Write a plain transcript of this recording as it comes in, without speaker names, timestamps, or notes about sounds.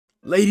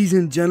Ladies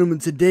and gentlemen,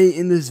 today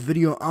in this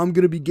video, I'm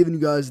going to be giving you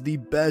guys the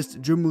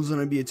best dribble moves on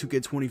NBA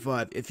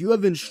 2K25. If you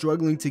have been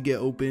struggling to get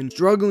open,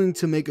 struggling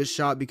to make a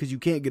shot because you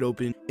can't get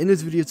open, in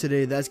this video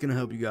today, that's going to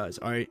help you guys,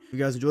 alright? If you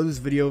guys enjoyed this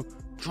video,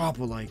 drop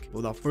a like.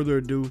 Without further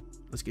ado,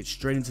 let's get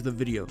straight into the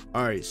video.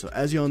 Alright, so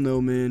as y'all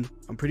know, man,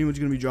 I'm pretty much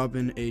going to be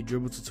dropping a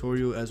dribble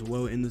tutorial as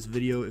well in this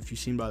video, if you've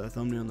seen by the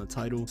thumbnail and the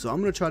title. So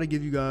I'm going to try to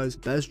give you guys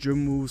best dribble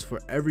moves for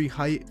every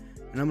height,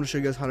 and I'm going to show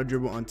you guys how to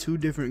dribble on 2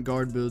 different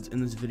guard builds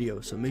in this video.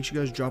 So make sure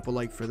you guys drop a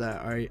like for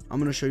that, alright? I'm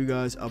going to show you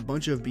guys a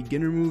bunch of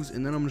beginner moves,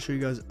 and then I'm going to show you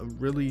guys a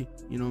really,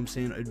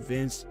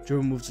 advanced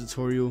dribble move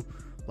tutorial,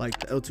 like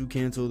the L2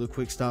 cancel, the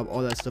quick stop,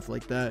 all that stuff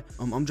like that.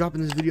 I'm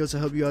dropping this video to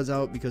help you guys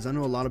out because I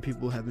know a lot of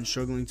people have been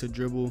struggling to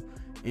dribble,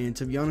 and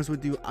to be honest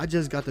with you, I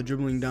just got the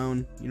dribbling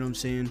down,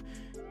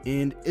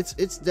 and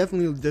it's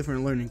definitely a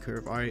different learning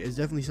curve, alright? It's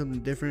definitely something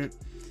different.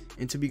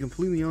 And to be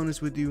completely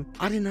honest with you,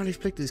 I did not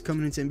expect this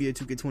coming into NBA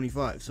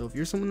 2K25. So if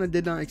you're someone that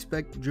did not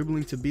expect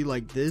dribbling to be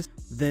like this,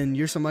 then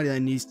you're somebody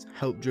that needs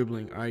help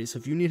dribbling, alright? So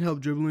if you need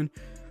help dribbling,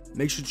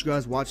 make sure you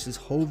guys watch this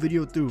whole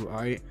video through,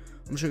 alright?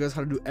 I'm gonna show you guys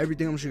how to do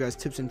everything. I'm gonna show you guys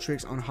tips and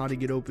tricks on how to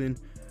get open.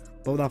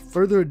 But without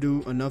further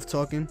ado, enough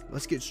talking,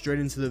 let's get straight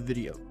into the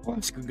video.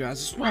 What's good, guys?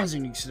 It's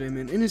Rising today,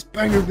 man. In this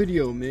banger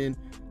video, man,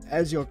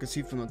 as y'all can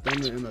see from the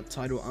thumbnail and the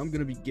title, I'm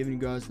gonna be giving you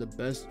guys the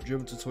best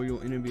dribble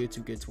tutorial in NBA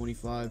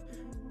 2K25,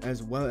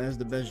 as well as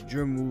the best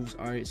dribble moves.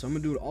 Alright, so I'm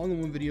gonna do it all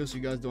in one video so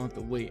you guys don't have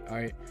to wait.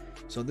 Alright,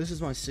 so this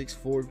is my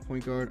 6'4"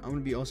 point guard. I'm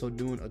gonna be also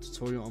doing a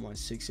tutorial on my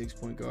 6'6"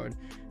 point guard,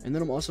 and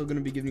then I'm also gonna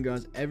be giving you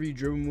guys every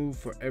dribble move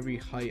for every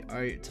height,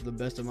 alright, to the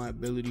best of my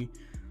ability.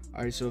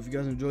 Alright, so if you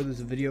guys enjoyed this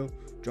video,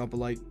 drop a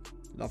like.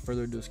 Without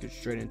further ado, let's get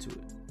straight into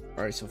it.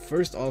 Alright, so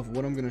first off,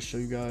 what I'm gonna show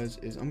you guys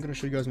is I'm gonna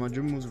show you guys my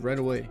dribble moves right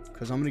away,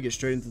 because I'm gonna get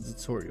straight into the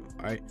tutorial.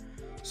 Alright,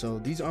 so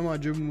these are my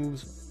dribble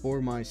moves for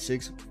my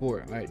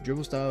 6'4". Alright,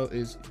 dribble style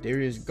is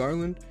Darius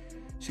Garland.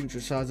 Shoot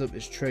your shots up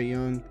is Trae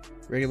Young.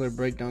 Regular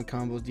breakdown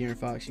combos, De'Aaron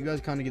Fox. You guys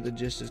kind of get the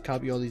gist. Just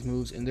copy all these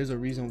moves, and there's a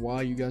reason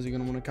why you guys are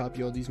gonna want to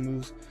copy all these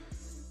moves,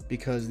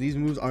 because these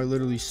moves are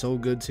literally so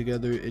good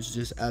together. It's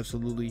just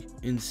absolutely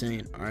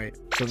insane. Alright,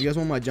 so if you guys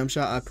want my jump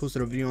shot, I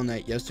posted a video on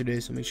that yesterday,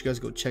 so make sure you guys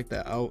go check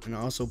that out. And I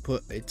also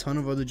put a ton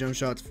of other jump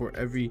shots for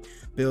every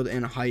build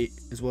and height,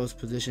 as well as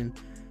position.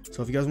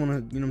 So if you guys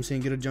want to,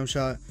 get a jump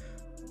shot,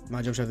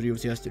 my jump shot video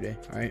was yesterday.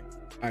 Alright,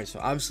 so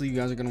obviously you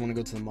guys are going to want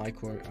to go to the my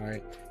court.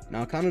 Alright,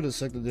 now kind of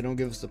suck that they don't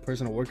give us the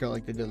personal workout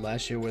like they did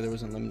last year, where there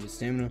was unlimited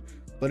stamina,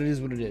 but it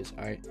is what it is.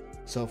 Alright,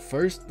 so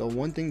first, the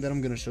one thing that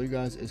I'm going to show you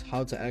guys is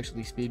how to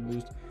actually speed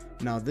boost.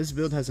 Now this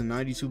build has a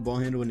 92 ball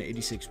handle and an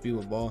 86 speed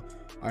with ball.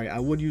 Alright, I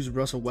would use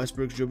Russell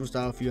Westbrook's dribble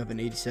style if you have an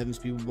 87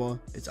 speed with ball.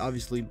 It's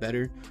obviously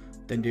better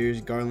than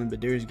Darius Garland,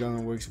 but Darius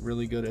Garland works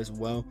really good as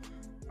well.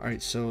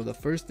 Alright, so the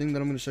first thing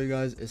that I'm going to show you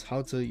guys is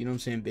how to,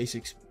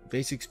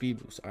 basic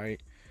speed boost.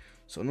 Alright,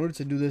 so in order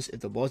to do this,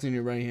 if the ball's in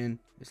your right hand,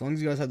 as long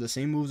as you guys have the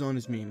same moves on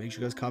as me, make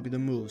sure you guys copy the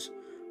moves.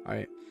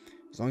 Alright,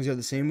 as long as you have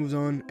the same moves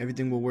on,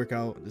 everything will work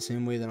out the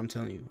same way that I'm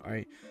telling you.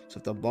 Alright, so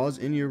if the ball's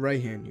in your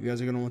right hand, you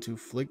guys are going to want to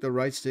flick the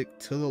right stick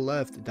to the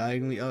left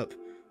diagonally up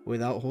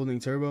without holding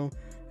turbo.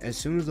 As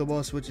soon as the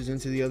ball switches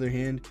into the other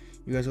hand,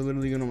 you guys are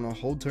literally going to want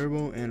to hold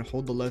turbo and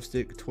hold the left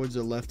stick towards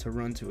the left to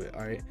run to it.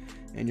 Alright,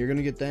 and you're going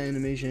to get that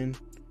animation.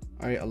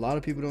 Alright, a lot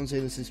of people don't say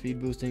this is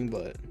speed boosting,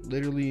 but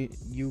literally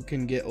you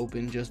can get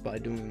open just by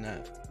doing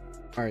that.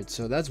 Alright,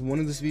 so that's one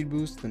of the speed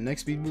boosts. The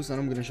next speed boost that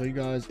I'm going to show you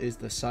guys is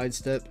the side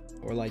step,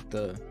 or like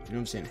the,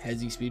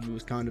 heady speed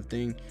boost kind of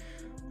thing.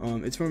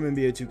 It's from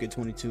NBA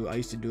 2K22. I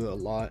used to do it a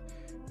lot,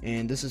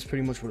 and this is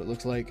pretty much what it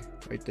looks like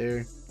right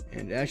there.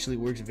 And it actually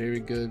works very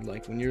good.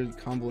 Like when you're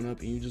comboing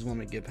up and you just want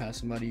to get past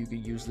somebody, you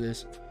could use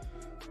this.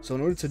 So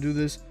in order to do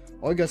this,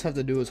 all you guys have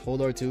to do is hold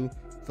R2,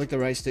 flick the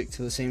right stick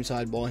to the same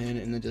side ball hand,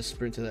 and then just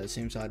sprint to that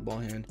same side ball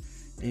hand,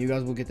 and you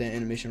guys will get that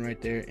animation right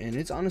there. And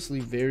it's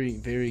honestly very,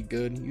 very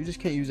good. You just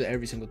can't use it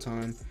every single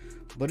time,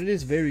 but it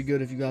is very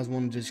good if you guys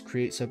want to just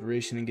create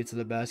separation and get to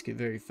the basket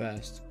very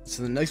fast.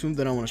 So the next move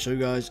that I want to show you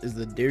guys is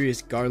the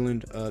Darius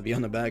Garland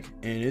behind the back,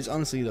 and it's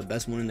honestly the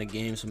best one in the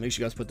game, so make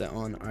sure you guys put that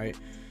on. Alright,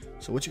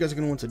 so what you guys are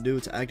going to want to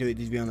do to activate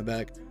these behind the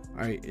back,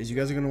 alright, is you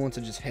guys are going to want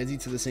to just heady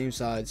to the same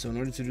side. So in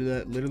order to do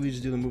that, literally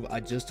just do the move I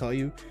just taught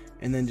you,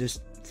 and then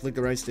just flick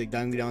the right stick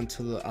diagonally down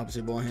to the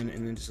opposite ball hand,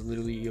 and then just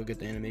literally you'll get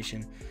the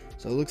animation.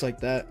 So it looks like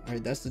that.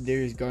 Alright, that's the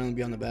Darius Garland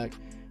behind the back,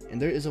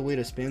 and there is a way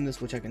to spam this,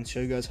 which I can show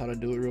you guys how to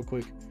do it real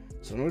quick.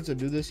 So in order to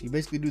do this, you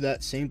basically do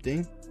that same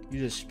thing, you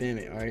just spam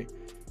it. Alright,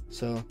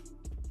 so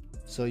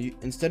you,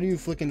 instead of you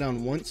flicking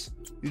down once,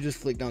 you just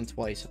flick down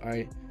twice.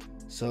 Alright,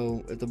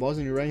 so if the ball's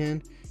in your right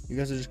hand, you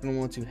guys are just going to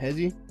want to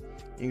heady,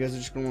 and you guys are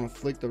just going to want to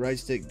flick the right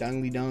stick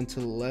diagonally down to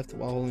the left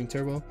while holding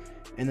turbo,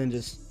 and then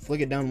just flick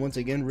it down once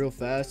again real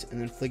fast, and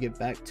then flick it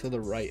back to the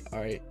right.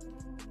 Alright,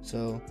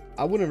 so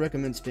I wouldn't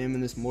recommend spamming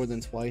this more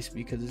than twice,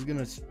 because it's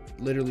gonna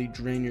literally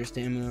drain your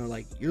stamina.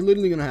 Like, you're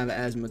literally gonna have an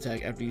asthma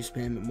attack after you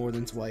spam it more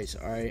than twice.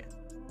 Alright,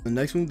 the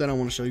next move that I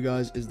want to show you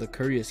guys is the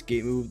Curry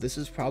escape move. This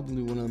is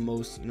probably one of the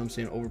most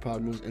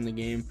overpowered moves in the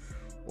game,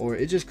 or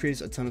it just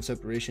creates a ton of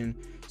separation.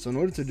 So in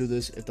order to do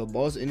this, if the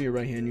ball's in your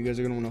right hand, you guys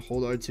are going to want to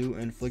hold R2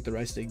 and flick the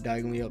right stick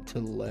diagonally up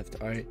to the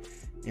left. All right,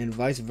 and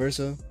vice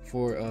versa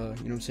for you know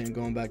what I'm saying,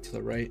 going back to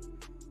the right.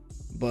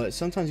 But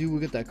sometimes you will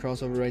get that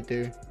crossover right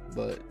there,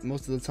 but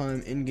most of the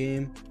time in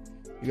game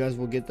you guys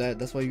will get that.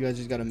 That's why you guys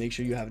just got to make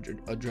sure you have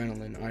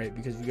adrenaline. All right,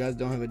 because if you guys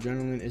don't have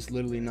adrenaline, it's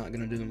literally not going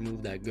to do the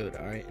move that good.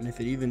 All right, and if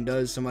it even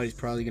does, somebody's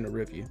probably going to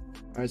rip you.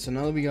 All right, so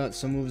now that we got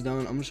some moves down,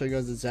 I'm going to show you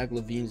guys the Zach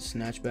LaVine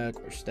snatchback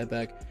or step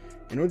back.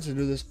 In order to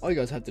do this, all you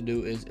guys have to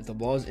do is, if the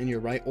ball is in your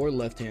right or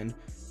left hand,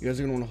 you guys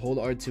are going to want to hold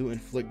R2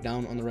 and flick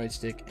down on the right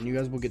stick, and you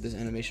guys will get this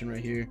animation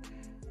right here.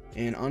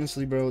 And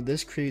honestly, bro,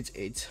 this creates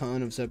a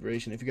ton of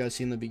separation. If you guys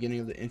see in the beginning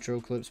of the intro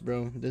clips,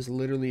 bro, this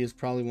literally is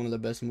probably one of the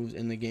best moves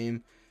in the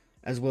game,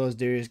 as well as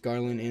Darius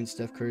Garland and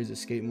Steph Curry's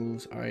escape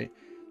moves. All right,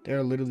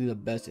 they're literally the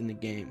best in the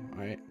game.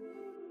 All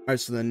right,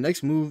 so the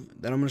next move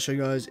that I'm going to show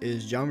you guys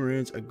is Ja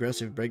Morant's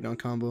aggressive breakdown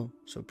combo.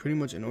 So pretty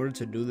much in order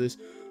to do this,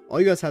 all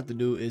you guys have to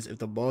do is, if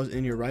the ball is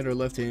in your right or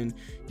left hand,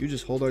 you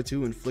just hold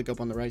R2 and flick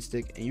up on the right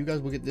stick, and you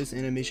guys will get this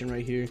animation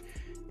right here.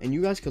 And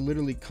you guys could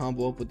literally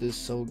combo up with this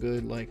so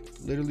good, like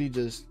literally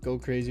just go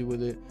crazy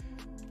with it.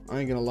 I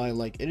ain't gonna lie,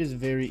 like it is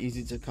very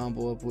easy to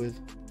combo up with,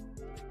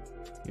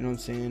 you know what I'm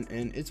saying,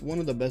 and it's one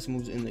of the best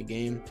moves in the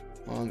game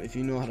if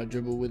you know how to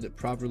dribble with it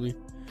properly.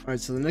 All right,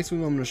 so the next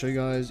move I'm gonna show you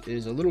guys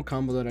is a little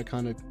combo that I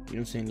kind of, you know what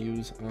I'm saying,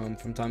 use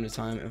from time to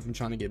time if I'm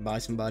trying to get by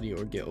somebody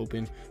or get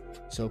open.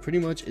 So pretty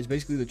much it's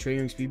basically the Trae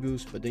Young speed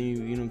boost, but then you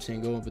know what I'm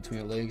saying, go up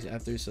between the legs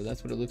after. So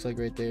that's what it looks like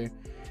right there.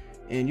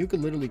 And you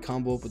could literally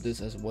combo up with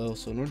this as well.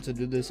 So in order to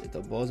do this, if the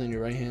ball's in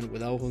your right hand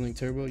without holding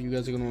turbo, you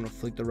guys are going to want to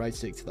flick the right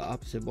stick to the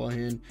opposite ball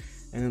hand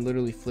and then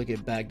literally flick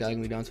it back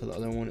diagonally down to the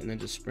other one and then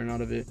just sprint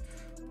out of it.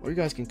 Or you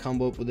guys can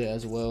combo up with it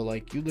as well.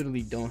 Like you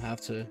literally don't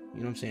have to, you know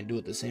what I'm saying, do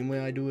it the same way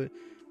I do it,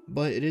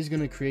 but it is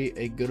going to create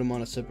a good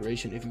amount of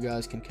separation if you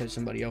guys can catch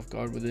somebody off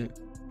guard with it.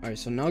 All right,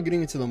 so now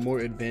getting into the more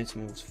advanced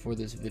moves for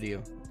this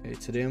video. Okay,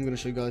 today I'm going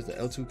to show you guys the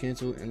L2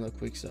 cancel and the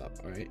quick stop.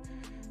 All right,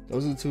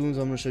 those are the two moves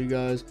I'm going to show you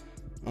guys.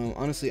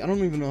 Honestly, I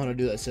don't even know how to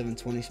do that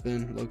 720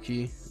 spin,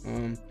 low-key,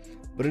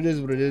 but it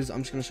is what it is.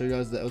 I'm just going to show you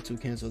guys the L2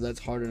 cancel. That's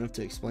hard enough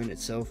to explain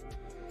itself.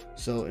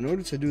 So in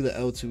order to do the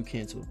L2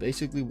 cancel,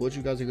 basically what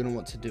you guys are going to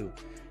want to do,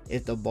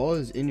 if the ball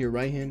is in your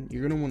right hand,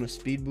 you're going to want to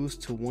speed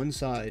boost to one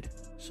side,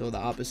 so the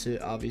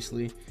opposite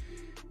obviously,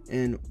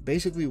 and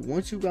basically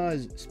once you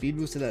guys speed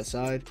boost to that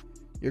side,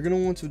 you're going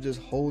to want to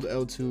just hold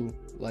L2,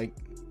 like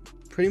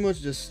pretty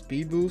much just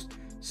speed boost,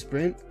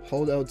 sprint,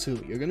 hold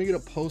L2. You're going to get a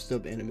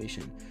post-up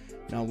animation.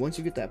 Now once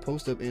you get that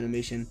post-up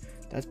animation,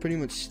 that's pretty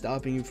much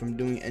stopping you from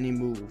doing any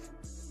move.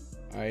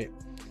 All right,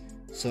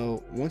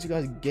 so once you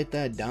guys get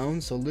that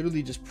down, so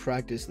literally just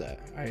practice that.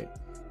 All right,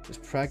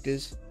 just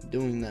practice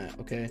doing that.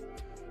 Okay,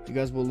 you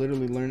guys will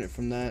literally learn it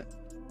from that.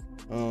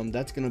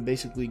 That's gonna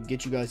basically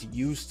get you guys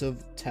used to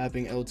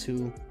tapping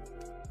L2.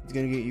 It's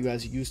gonna get you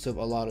guys used to a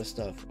lot of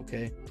stuff.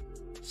 Okay,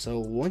 so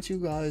once you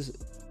guys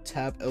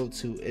tap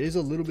L2, it is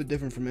a little bit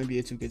different from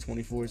NBA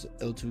 2K24's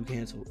L2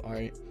 cancel. All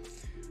right,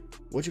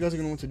 what you guys are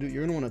going to want to do,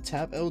 you're going to want to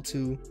tap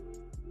L2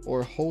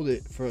 or hold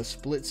it for a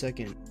split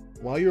second.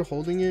 While you're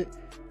holding it,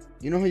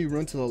 you know how you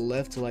run to the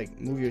left to like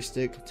move your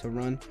stick to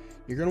run?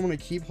 You're going to want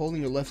to keep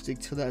holding your left stick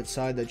to that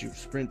side that you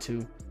sprint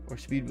to or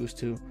speed boost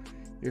to.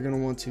 You're going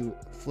to want to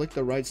flick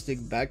the right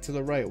stick back to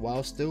the right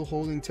while still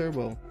holding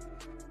turbo.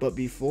 But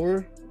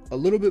a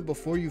little bit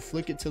before you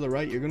flick it to the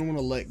right, you're going to want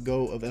to let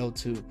go of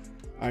L2.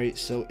 All right,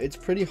 so it's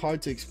pretty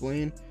hard to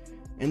explain.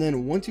 And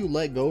then once you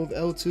let go of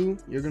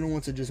L2, you're going to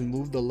want to just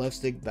move the left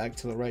stick back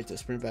to the right to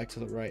sprint back to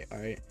the right. All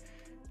right,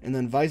 and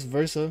then vice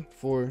versa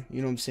for,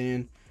 you know what I'm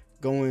saying,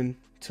 going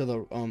to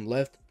the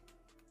left.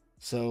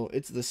 So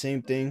it's the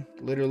same thing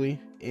literally.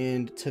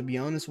 And to be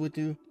honest with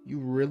you, you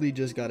really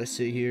just got to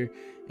sit here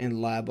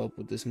and lab up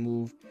with this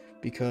move,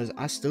 because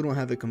I still don't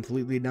have it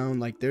completely down.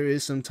 Like there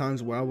is some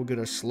times where I will get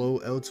a slow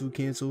L2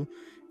 cancel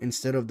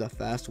instead of the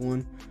fast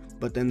one,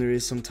 but then there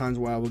is some times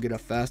where I will get a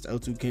fast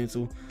L2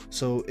 cancel.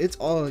 So it's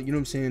all, you know what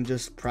I'm saying,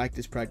 just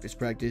practice.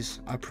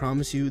 I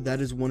promise you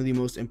that is one of the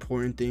most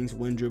important things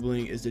when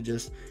dribbling, is to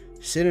just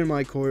sit in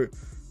my court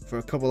for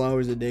a couple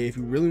hours a day. If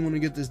you really want to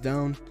get this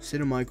down,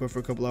 sit in my court for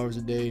a couple hours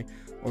a day,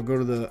 or go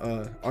to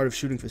the Art of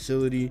Shooting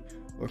facility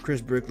or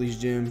Chris Brickley's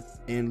gym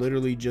and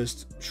literally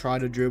just try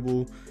to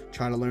dribble,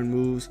 try to learn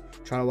moves,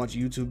 try to watch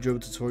YouTube dribble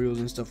tutorials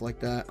and stuff like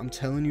that. I'm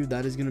telling you,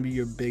 that is going to be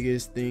your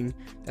biggest thing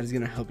that is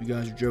going to help you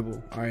guys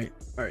dribble. All right,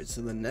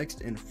 so the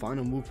next and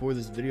final move for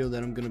this video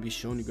that I'm going to be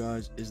showing you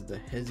guys is the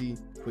hezzy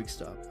quick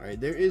stop. All right,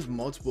 there is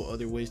multiple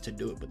other ways to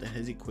do it, but the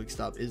hezzy quick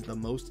stop is the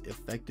most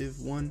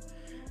effective one,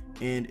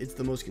 and it's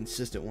the most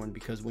consistent one,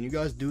 because when you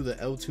guys do the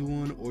L2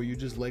 one, or you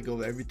just let go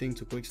of everything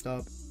to quick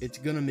stop, it's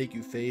gonna make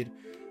you fade.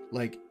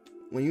 Like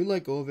when you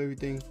let go of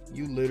everything,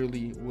 you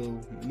literally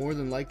will more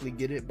than likely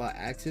get it by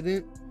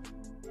accident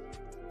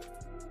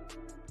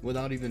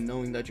without even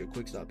knowing that you're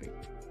quick stopping.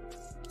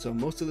 So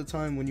most of the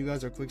time when you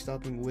guys are quick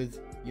stopping with,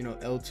 you know,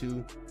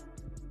 L2,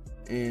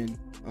 and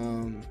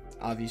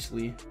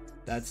obviously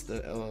that's the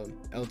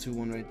L2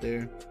 one right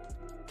there.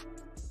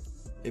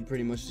 it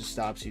pretty much just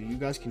stops you. You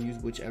guys can use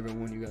whichever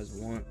one you guys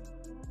want,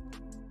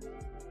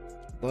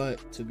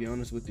 but to be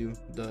honest with you,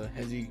 the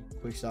hezzy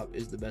quick stop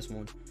is the best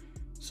one.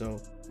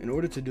 So in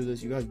order to do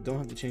this, you guys don't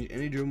have to change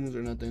any dribble moves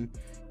or nothing.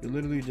 You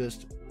literally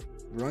just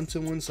run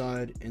to one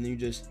side and then you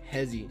just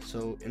hezzy.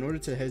 So in order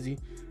to hezzy,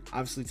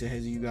 obviously to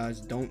hezzy, you guys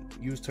don't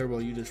use turbo,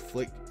 you just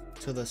flick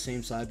to the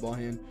same side ball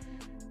hand,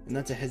 and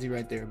that's a hezzy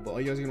right there. But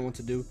all you guys are gonna want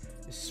to do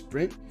is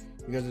sprint.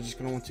 You guys are just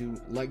gonna want to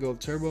let go of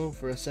turbo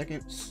for a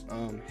second,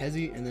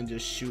 hezzy, and then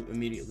just shoot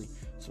immediately.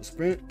 So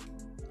sprint,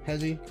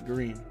 hezzy,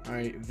 green. All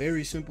right,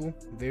 very simple,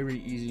 very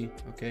easy.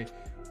 Okay,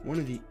 one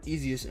of the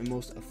easiest and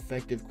most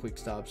effective quick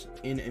stops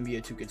in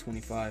NBA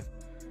 2K25.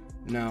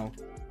 Now,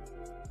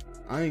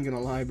 I ain't gonna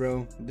lie,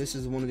 bro, this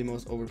is one of the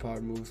most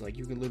overpowered moves. Like,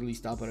 you can literally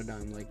stop at a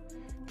dime. Like,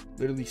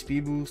 literally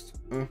speed boost,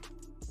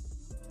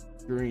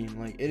 green.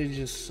 Like, it is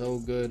just so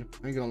good.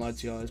 I ain't gonna lie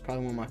to y'all, it's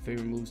probably one of my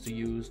favorite moves to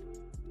use.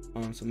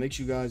 So make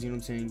sure you guys, you know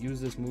what I'm saying,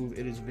 use this move.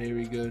 It is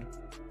very good.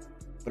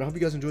 But I hope you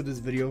guys enjoyed this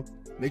video.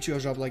 Make sure you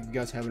guys drop a like if you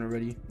guys haven't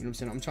already. You know what I'm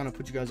saying? I'm trying to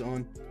put you guys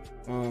on.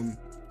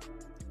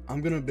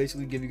 I'm gonna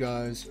basically give you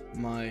guys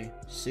my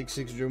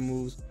 6-6 dribble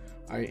moves.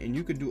 All right, and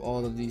you could do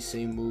all of these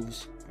same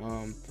moves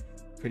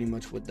pretty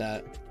much with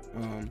that.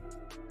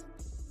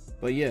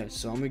 But yeah,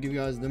 so I'm gonna give you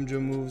guys them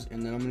dribble moves,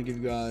 and then I'm gonna give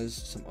you guys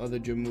some other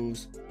dribble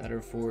moves that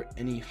are for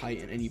any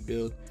height and any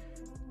build.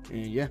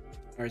 And yeah,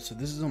 all right, so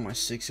this is on my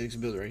 6-6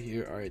 build right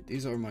here. All right,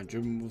 these are my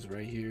dribble moves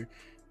right here,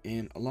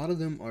 and a lot of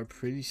them are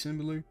pretty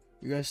similar.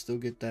 You guys still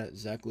get that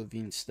Zach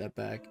LaVine step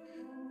back,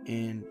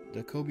 and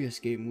the Kobe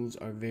escape moves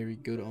are very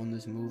good on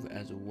this move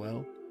as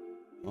well.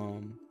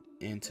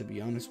 And to be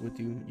honest with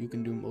you, you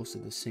can do most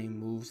of the same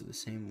moves the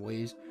same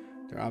ways.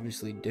 They're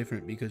obviously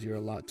different because you're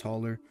a lot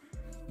taller,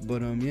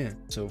 but yeah.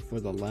 So for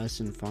the last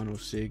and final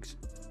 6,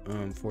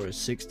 for a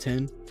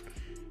 6'10"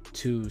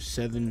 to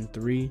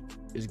 7'3"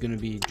 is gonna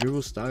be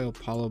dribble style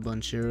Paulo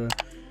Banchero,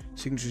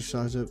 signature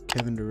size up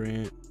Kevin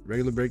Durant,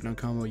 regular breakdown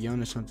combo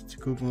Giannis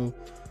Antetokounmpo,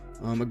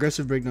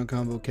 aggressive breakdown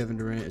combo Kevin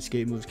Durant,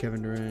 escape moves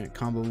Kevin Durant,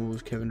 combo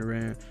moves Kevin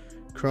Durant,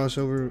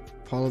 crossover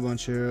Paulo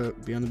Banchero,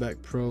 beyond the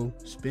back pro,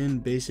 spin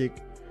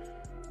basic,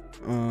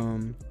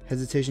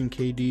 hesitation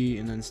KD,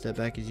 and then step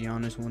back is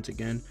Giannis once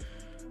again.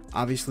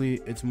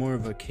 Obviously it's more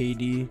of a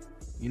KD,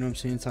 you know what I'm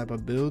saying, type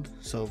of build,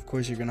 so of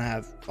course you're gonna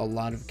have a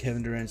lot of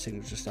Kevin Durant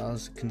signature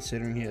styles,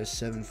 considering he has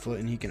 7 foot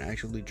and he can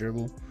actually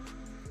dribble.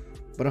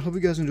 But I hope you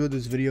guys enjoyed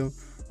this video.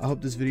 I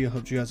hope this video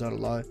helped you guys out a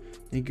lot.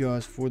 Thank you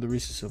guys for the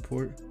recent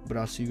support, but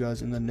I'll see you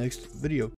guys in the next video.